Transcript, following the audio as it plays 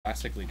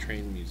classically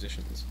trained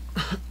musicians.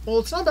 Well,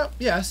 it's not about...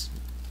 Yes.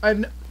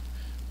 An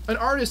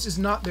artist is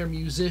not their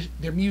music,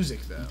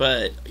 though.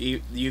 But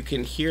you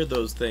can hear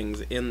those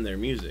things in their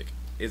music.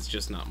 It's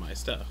just not my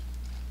stuff.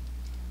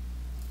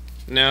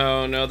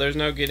 No, there's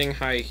no getting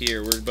high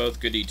here. We're both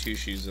goody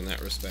two-shoes in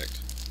that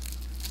respect.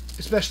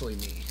 Especially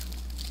me.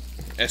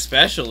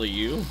 Especially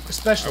you.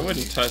 Especially I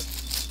wouldn't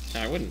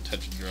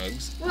touch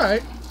drugs.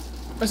 Right.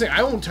 I say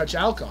I won't touch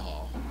alcohol.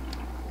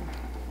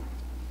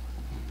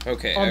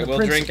 Okay, I will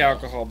drink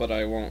alcohol, but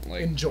I won't,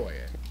 like... enjoy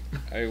it.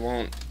 I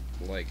won't,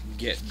 like,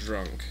 get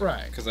drunk.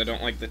 Right. Because I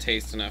don't like the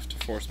taste enough to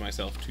force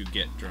myself to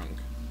get drunk.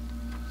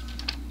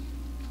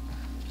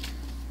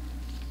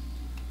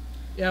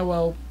 Yeah,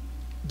 well,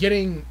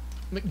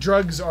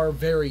 drugs are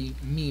very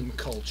meme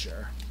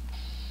culture.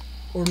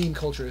 Or meme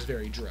culture is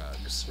very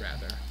drugs,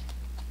 rather.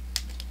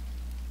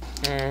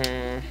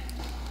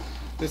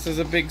 This is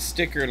a big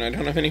sticker, and I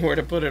don't have anywhere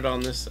to put it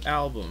on this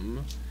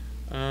album.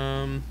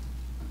 Come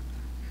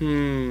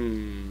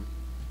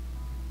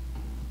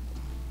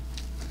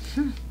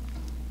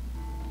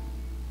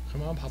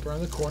on, pop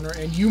around the corner,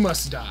 and you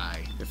must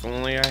die. If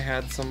only I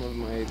had some of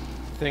my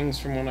things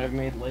from when I've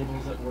made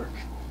labels at work.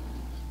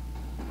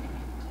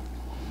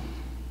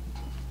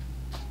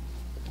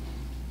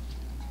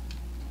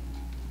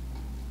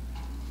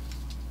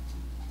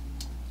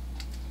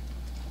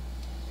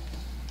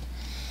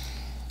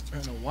 I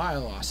don't know why I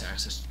lost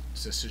access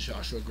to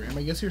Joshua Graham.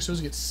 I guess you're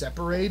supposed to get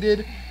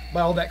separated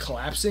by all that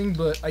collapsing,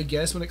 but I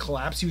guess when it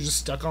collapsed, he was just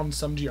stuck on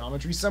some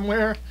geometry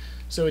somewhere,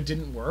 so it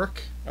didn't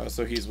work. Oh,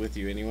 so he's with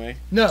you anyway?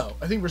 No,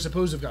 I think we're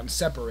supposed to have gotten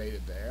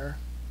separated there.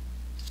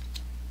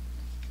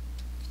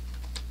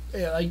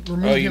 Yeah, like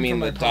remove oh, you him mean from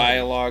the my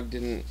dialogue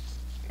didn't...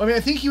 I mean, I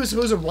think he was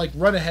supposed to, like,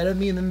 run ahead of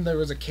me, and then there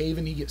was a cave,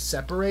 and he gets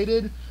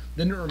separated.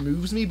 Then it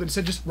removes me, but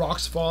instead just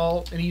rocks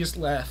fall, and he just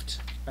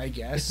left, I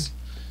guess.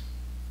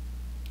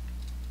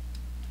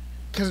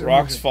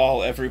 Rocks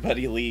fall,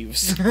 everybody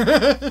leaves. Ooh,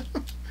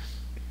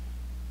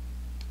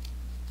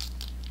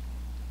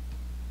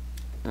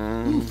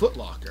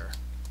 Footlocker.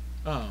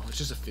 Oh, it's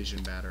just a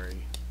fission battery.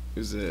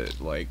 Is it,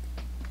 like,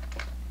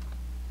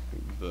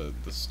 the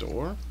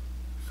store?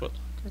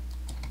 Footlocker?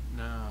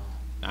 No.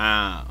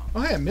 Ah.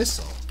 Oh, hey, a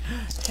missile.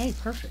 Hey,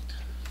 perfect.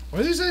 Why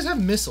do these guys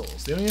have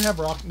missiles? They don't even have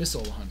rock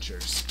missile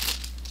launchers.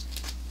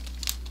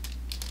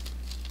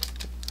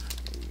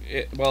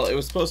 Well, it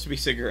was supposed to be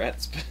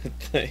cigarettes, but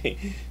they...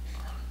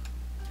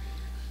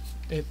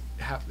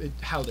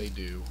 How they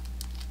do.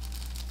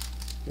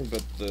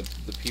 But the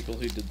people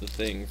who did the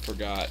thing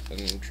forgot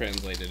and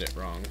translated it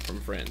wrong from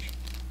French.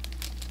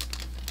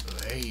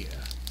 Hey.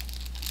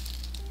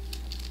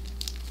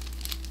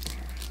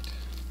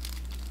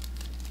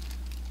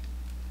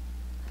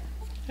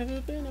 Never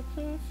been a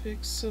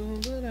perfect soul,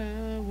 but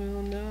I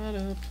will not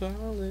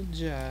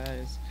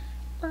apologize.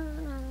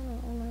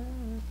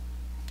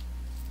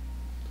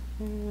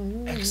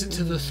 Exit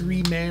to the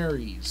Three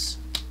Marys.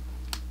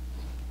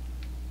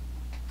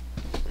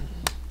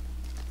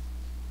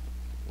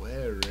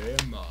 Where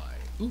am I?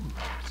 Ooh,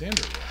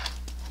 Xanderwood.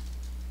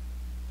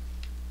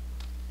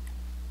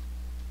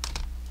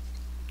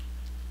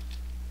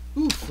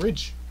 Ooh,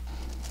 fridge.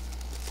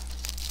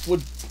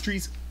 Wood,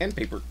 trees, and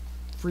paper.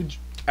 Fridge.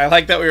 I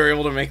like that we were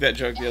able to make that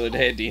joke the other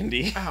day at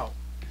D&D. Ow.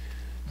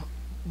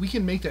 We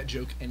can make that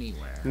joke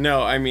anywhere.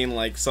 No, I mean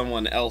like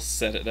someone else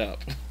set it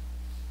up.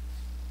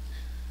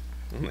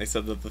 And they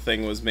said that the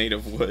thing was made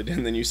of wood,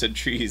 and then you said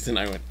trees, and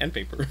I went, and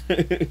paper.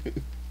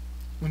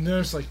 When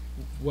there's like,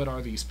 what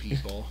are these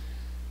people?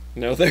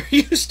 No, they're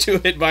used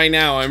to it by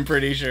now, I'm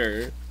pretty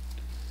sure.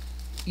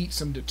 Eat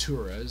some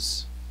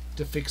Daturas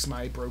to fix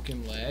my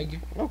broken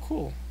leg. Oh,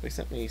 cool. They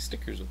sent me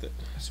stickers with it.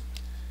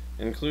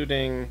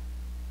 Including...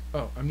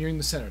 Oh, I'm nearing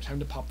the center. Time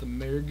to pop the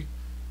Merg.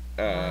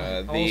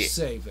 Right, I'll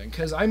save then,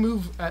 because I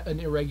move at an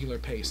irregular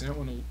pace. I don't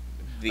want to...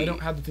 I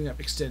don't have the thing that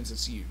extends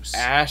its use.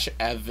 Ash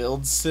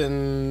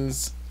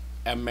Avildsen's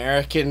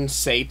American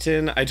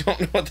Satan? I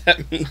don't know what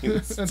that means. That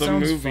it's a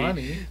sounds movie.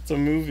 funny. It's a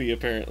movie,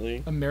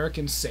 apparently.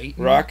 American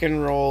Satan? Rock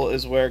and roll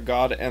is where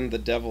God and the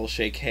devil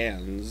shake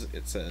hands,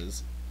 it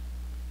says.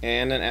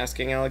 And an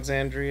Asking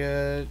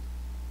Alexandria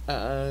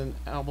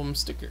album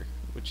sticker,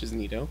 which is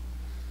neato.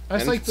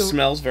 That's and like the...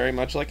 smells very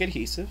much like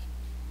adhesive.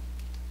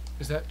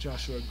 Is that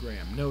Joshua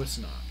Graham? No, it's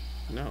not.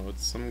 No,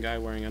 it's some guy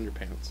wearing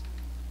underpants.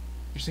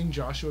 You're saying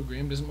Joshua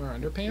Graham doesn't wear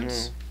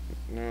underpants?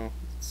 No.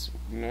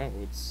 No.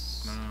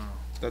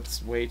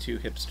 That's way too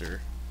hipster.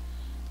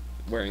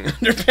 Wearing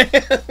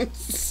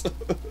underpants.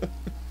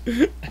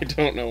 I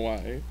don't know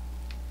why.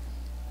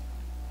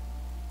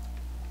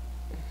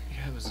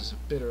 Yeah, it was just a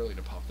bit early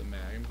to pop the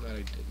mag. I'm glad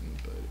I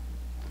didn't, but...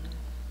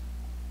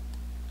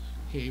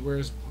 He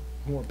wears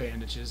more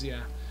bandages,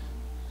 yeah.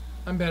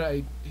 I'm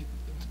bad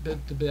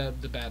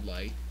the bad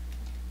light.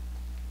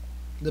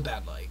 The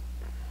bad light.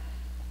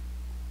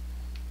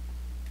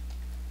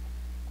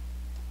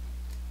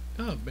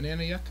 Oh,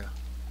 banana yucca.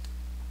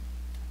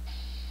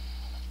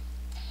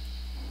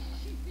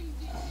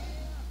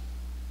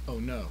 Oh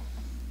no.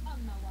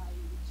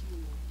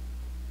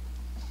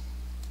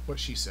 What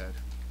she said.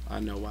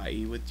 I know why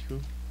he with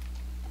you.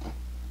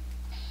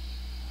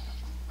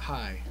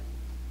 hi.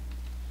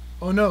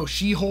 Oh no,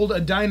 she hold a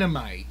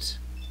dynamite.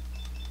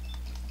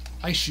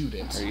 I shoot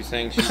it. Are you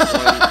saying she's one?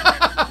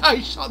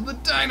 I shot the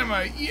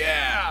dynamite,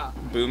 yeah!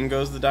 Boom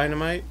goes the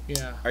dynamite?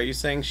 Yeah. Are you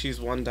saying she's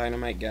one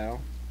dynamite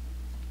gal?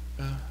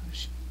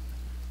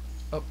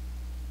 Oh,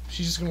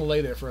 she's just gonna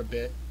lay there for a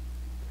bit.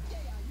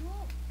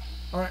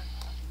 Alright.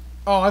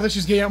 Oh, I thought she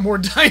was getting out more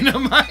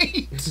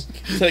dynamite!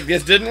 It's like,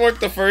 this didn't work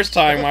the first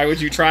time, why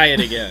would you try it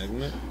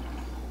again?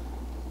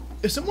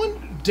 If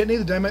someone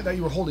detonated the dynamite that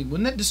you were holding,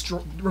 wouldn't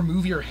that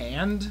remove your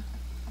hand?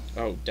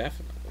 Oh,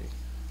 definitely.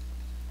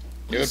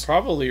 It would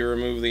probably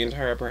remove the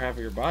entire upper half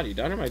of your body.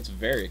 Dynamite's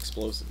very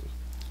explosive.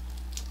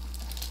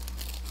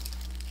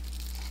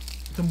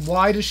 Then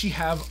why does she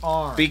have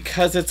arms?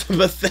 Because it's a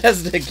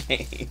Bethesda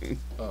game.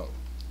 Oh.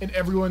 And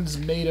everyone's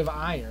made of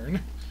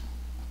iron.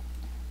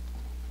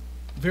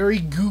 Very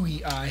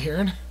gooey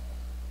iron.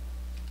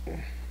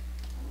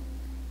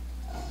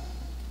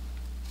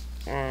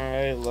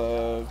 I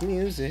love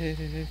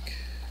music.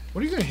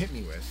 What are you gonna hit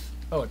me with?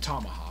 Oh, a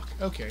tomahawk.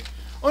 Okay.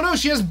 Oh no,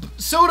 she has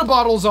soda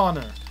bottles on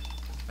her.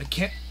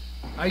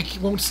 I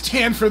won't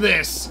stand for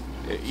this.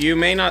 You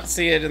may not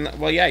see it in the...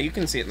 Well, yeah, you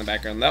can see it in the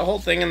background. That whole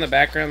thing in the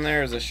background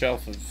there is a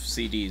shelf of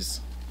CDs.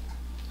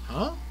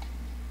 Huh?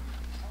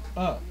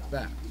 Oh,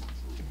 that.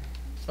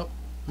 Oh,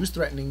 who's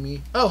threatening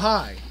me? Oh,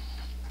 hi.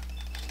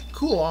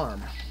 Cool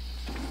arm.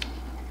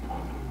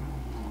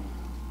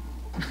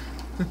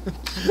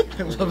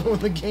 I love it when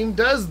the game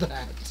does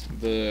that.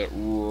 The...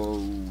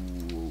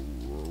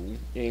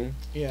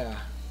 Yeah.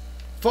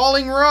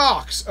 Falling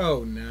rocks!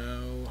 Oh,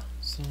 no.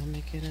 So I'll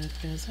make it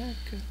up as I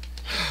go.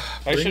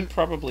 I should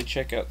probably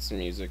check out some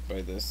music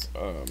by this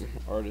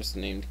artist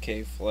named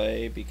Kay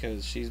Flay,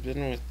 because she's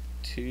been with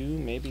 2,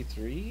 maybe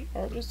 3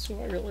 artists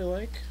who I really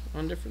like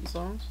on different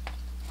songs.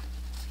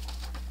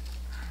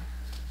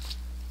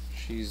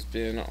 She's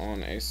been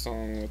on a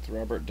song with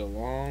Robert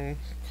DeLong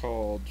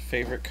called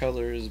Favorite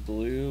Color is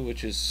Blue,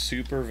 which is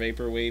super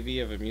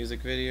vaporwavy of a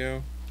music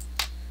video.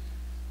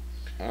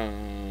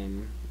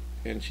 And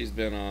she's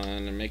been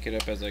on Make It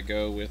Up As I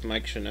Go with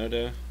Mike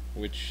Shinoda,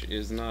 which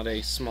is not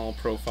a small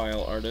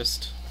profile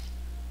artist.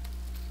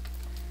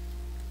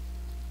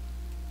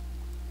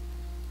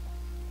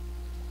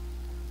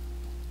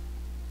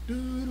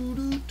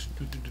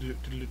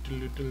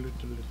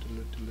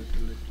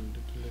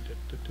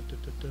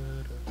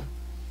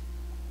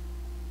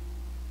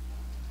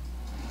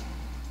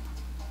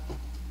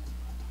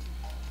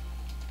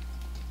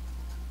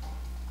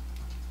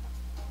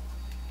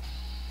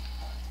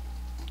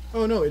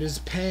 Oh no, it is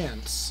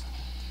pants.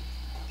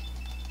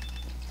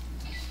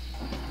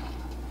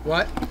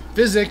 What?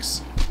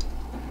 Physics!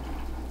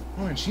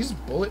 Oh, and she's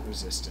bullet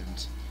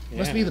resistant.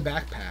 Must be the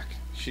backpack.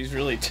 She's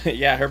really...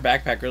 yeah, her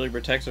backpack really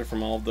protects her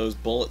from all of those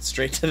bullets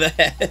straight to the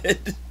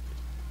head.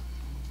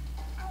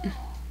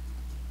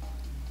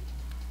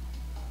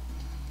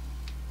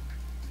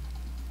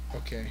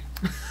 Okay.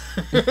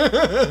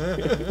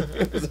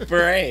 It was a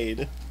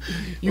parade.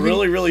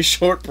 Really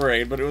short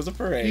parade, but it was a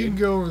parade. You can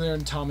go over there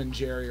and Tom and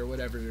Jerry or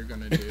whatever they're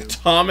gonna do.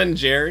 Tom and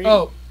Jerry?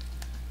 Oh,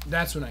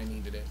 that's when I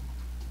needed it.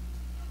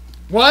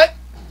 What?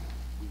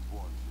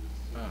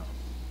 Oh.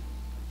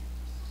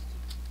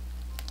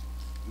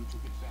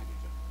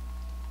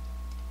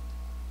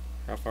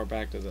 How far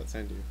back does that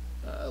send you?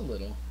 A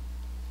little.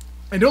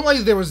 I don't like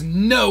that there was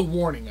no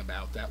warning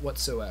about that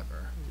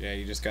whatsoever. Yeah,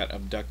 you just got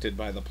abducted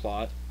by the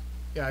plot.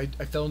 Yeah,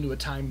 I fell into a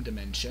time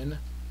dimension.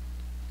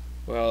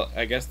 Well,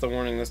 I guess the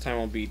warning this time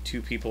will be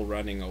 2 people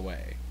running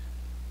away.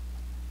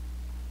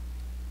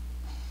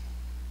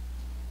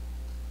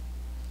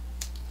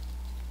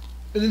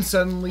 And then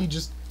suddenly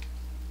just...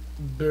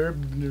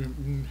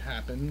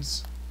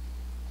 happens.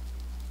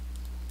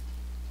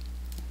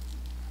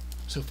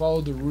 So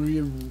follow the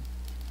real...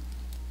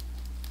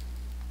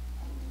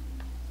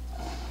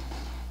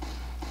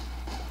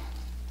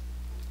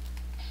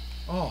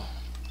 Oh.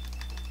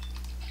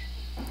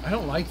 I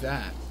don't like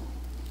that.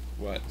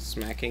 What,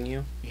 smacking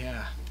you?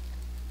 Yeah.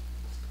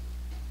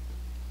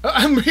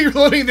 I'm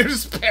reloading, they're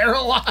just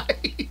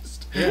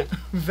paralyzed! Yeah.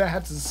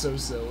 That is so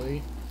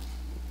silly.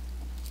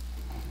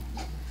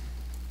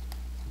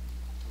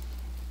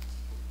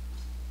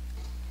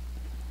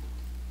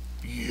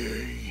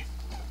 Yay.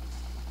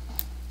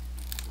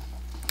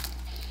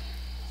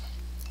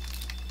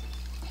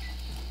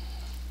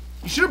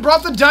 You should have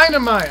brought the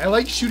dynamite! I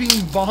like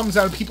shooting bombs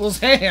out of people's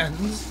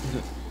hands.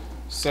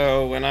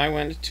 So, when I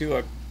went to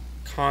a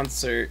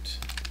concert,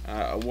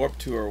 a Warped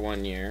Tour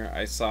one year,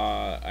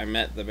 I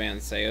met the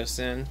band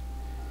Seosin,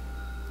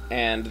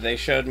 and they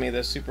showed me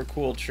this super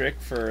cool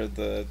trick for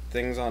the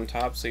things on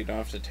top so you don't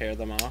have to tear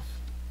them off.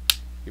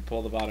 You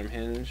pull the bottom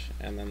hinge,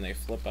 and then they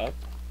flip up,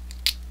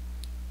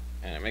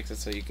 and it makes it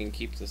so you can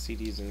keep the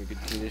CDs in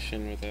good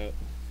condition without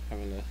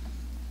having to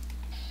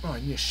Oh, I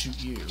need to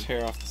shoot you.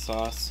 tear off the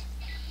sauce.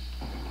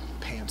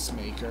 Pants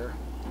maker.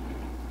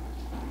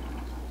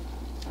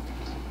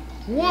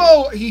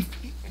 Whoa! He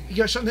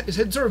got shot in the, his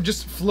head sort of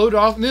just floated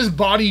off, and his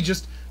body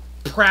just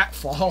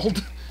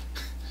pratfalled.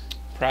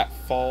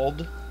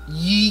 Pratfalled?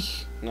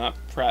 Yeek. Not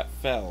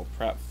pratfell,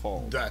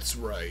 pratfall. That's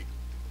right.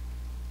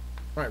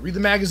 Alright, read the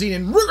magazine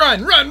and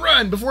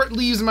run before it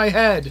leaves my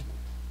head.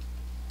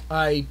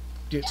 I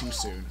did it too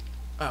soon.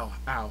 Oh,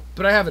 ow.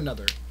 But I have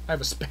another. I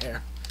have a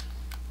spare.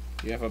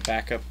 You have a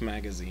backup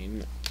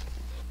magazine.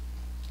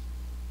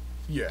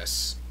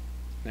 Yes.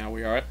 Now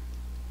we are at...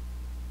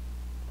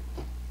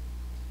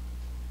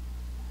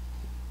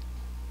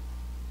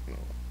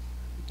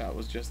 That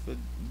was just the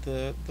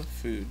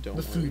food, don't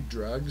worry. The food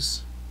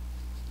drugs.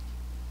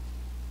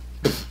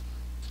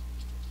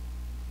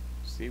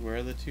 See, where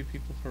are the two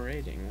people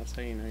parading? That's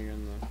how you know you're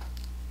in the...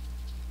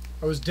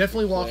 I was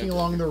definitely walking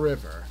along the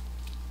river.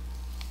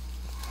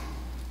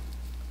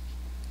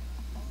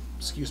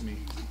 Excuse me.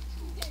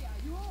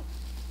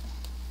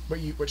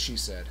 What she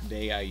said.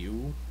 They are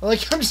you?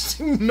 Like, I'm just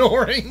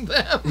ignoring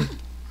them.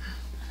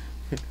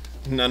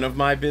 None of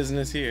my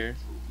business here.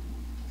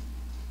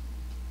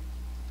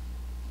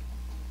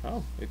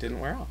 Oh, it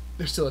didn't wear off.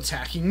 They're still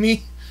attacking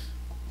me.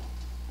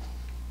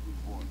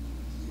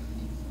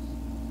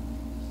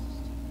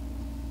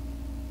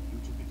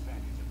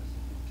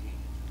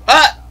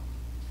 Ah!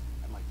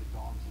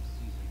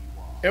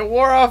 It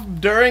wore off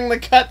during the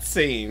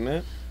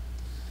cutscene.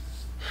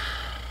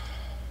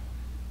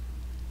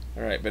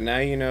 Alright, but now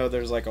you know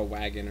there's like a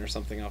wagon or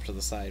something off to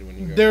the side when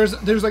you go.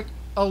 There's like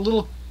a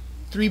little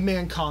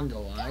 3-man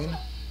conga line.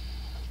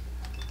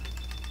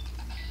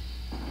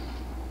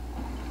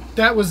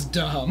 That was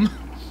dumb.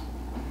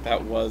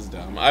 That was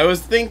dumb. I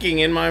was thinking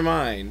in my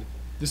mind.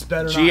 This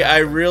better not Gee, I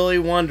happen. really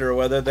wonder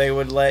whether they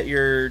would let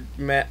your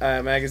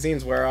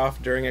magazines wear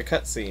off during a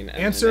cutscene.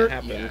 Answer,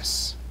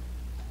 yes.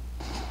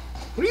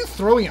 What are you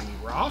throwing at me?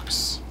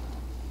 Rocks?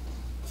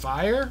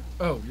 Fire?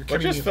 Oh, you're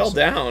coming. What just fell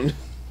down?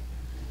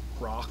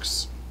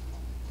 Rocks.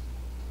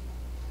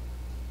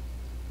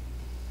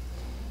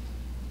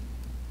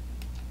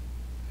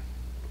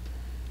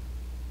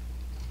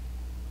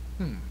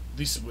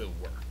 This will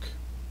work.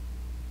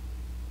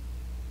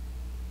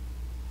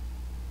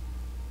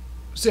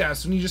 So yeah,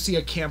 so when you just see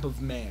a camp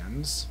of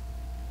mans.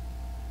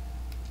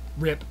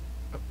 Rip.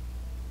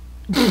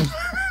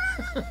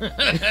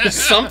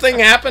 Something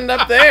happened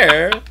up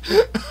there.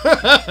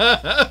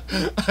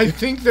 I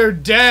think they're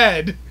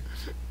dead.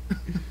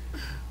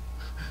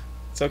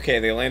 It's okay.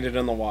 They landed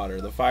in the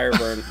water. The fire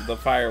burned. The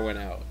fire went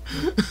out.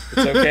 It's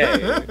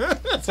okay.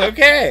 It's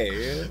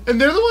okay. And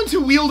they're the ones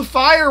who wield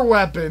fire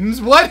weapons.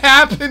 What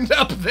happened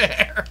up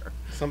there?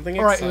 Something exciting.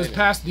 All right, it was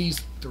past these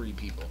 3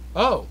 people.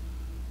 Oh,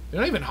 they're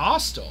not even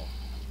hostile.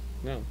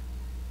 No.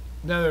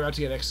 Now they're about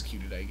to get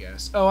executed, I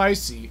guess. Oh, I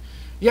see.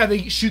 Yeah,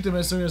 they shoot them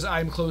as soon as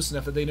I'm close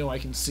enough that they know I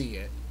can see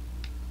it.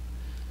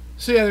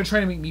 So yeah, they're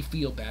trying to make me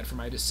feel bad for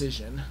my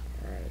decision.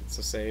 Alright,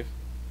 so save.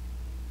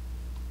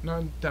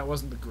 No, that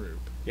wasn't the group.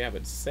 Yeah,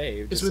 but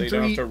save, It's just so you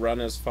don't three- have to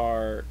run as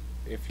far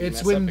if you It's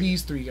mess when up again.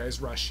 these 3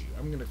 guys rush you.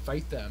 I'm gonna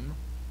fight them.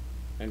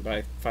 And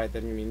by fight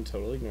them, you mean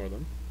totally ignore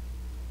them.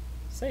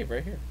 Save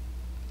right here.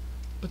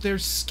 But they're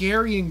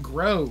scary and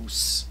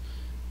gross.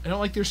 I don't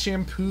like their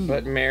shampoo.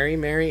 But Mary,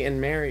 Mary, and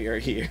Mary are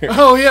here.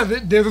 Oh yeah,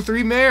 they're the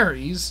 3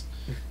 Marys.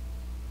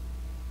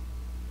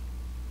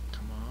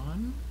 Come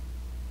on.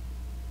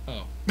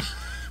 Oh.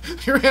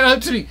 He ran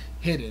up to me.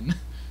 Hidden.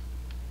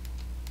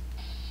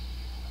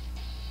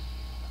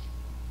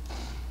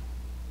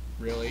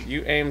 Really?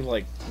 You aimed,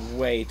 like,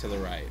 way to the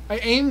right. I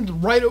aimed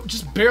right,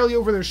 just barely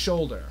over their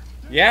shoulder.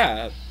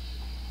 Yeah.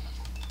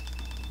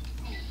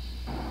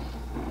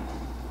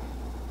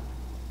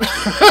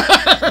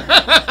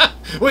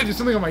 Wait, there's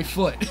something on my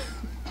foot.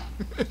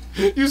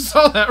 You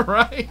saw that,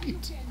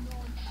 right?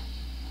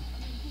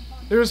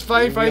 There was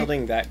Are you five.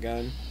 wielding that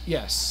gun?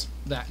 Yes,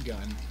 that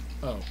gun.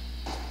 Oh.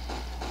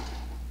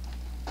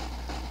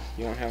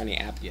 You don't have any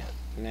app yet.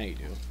 Now you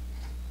do.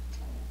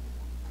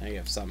 Now you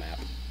have some app.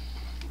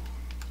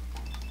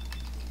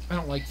 I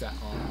don't like that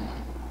arm.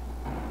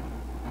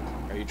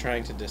 Are you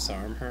trying to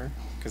disarm her?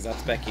 Because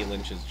that's Becky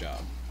Lynch's job.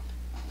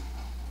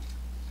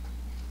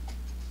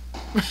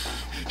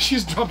 She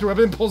just dropped her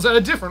weapon and pulls out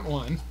a different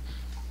one.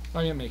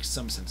 I mean, it makes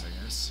some sense,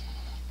 I guess.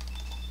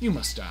 You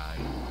must die.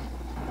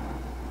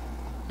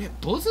 Man,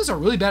 bullets are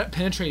really bad at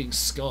penetrating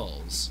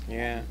skulls.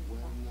 Yeah.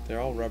 They're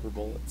all rubber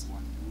bullets.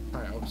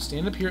 Alright, I'll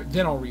stand up here,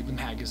 then I'll read the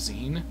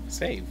magazine.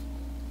 Save.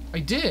 I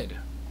did.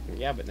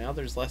 Yeah, but now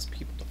there's less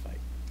people to fight.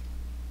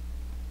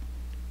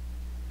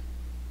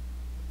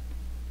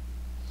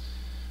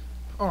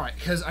 Alright,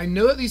 because I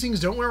know that these things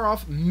don't wear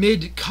off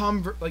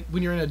like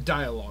when you're in a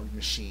dialogue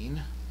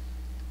machine.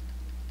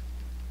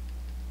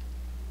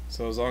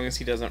 So as long as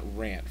he doesn't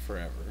rant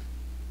forever.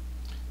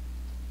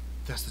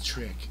 That's the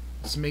trick.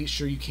 Just make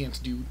sure you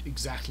can't do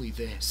exactly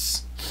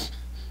this.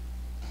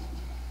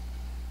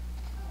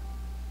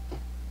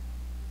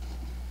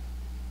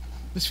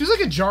 This feels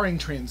like a jarring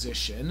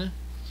transition.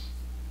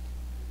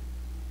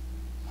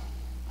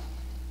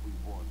 We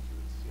warned you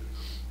in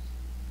Sirius,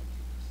 and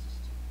you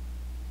persisted.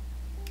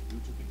 You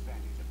took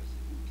advantage of us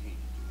and you came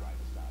to drive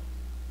us out.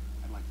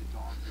 And like the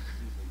dog that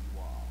Caesar you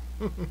are,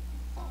 you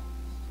followed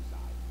his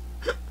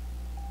desire.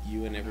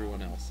 You and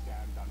everyone else.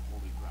 Stand on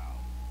holy ground,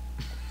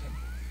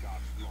 attempting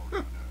God's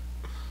glory on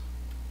earth.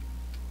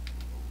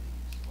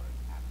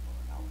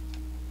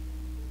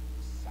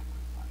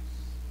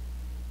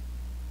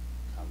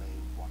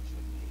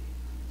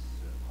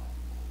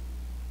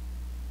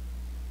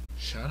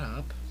 Shut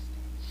up.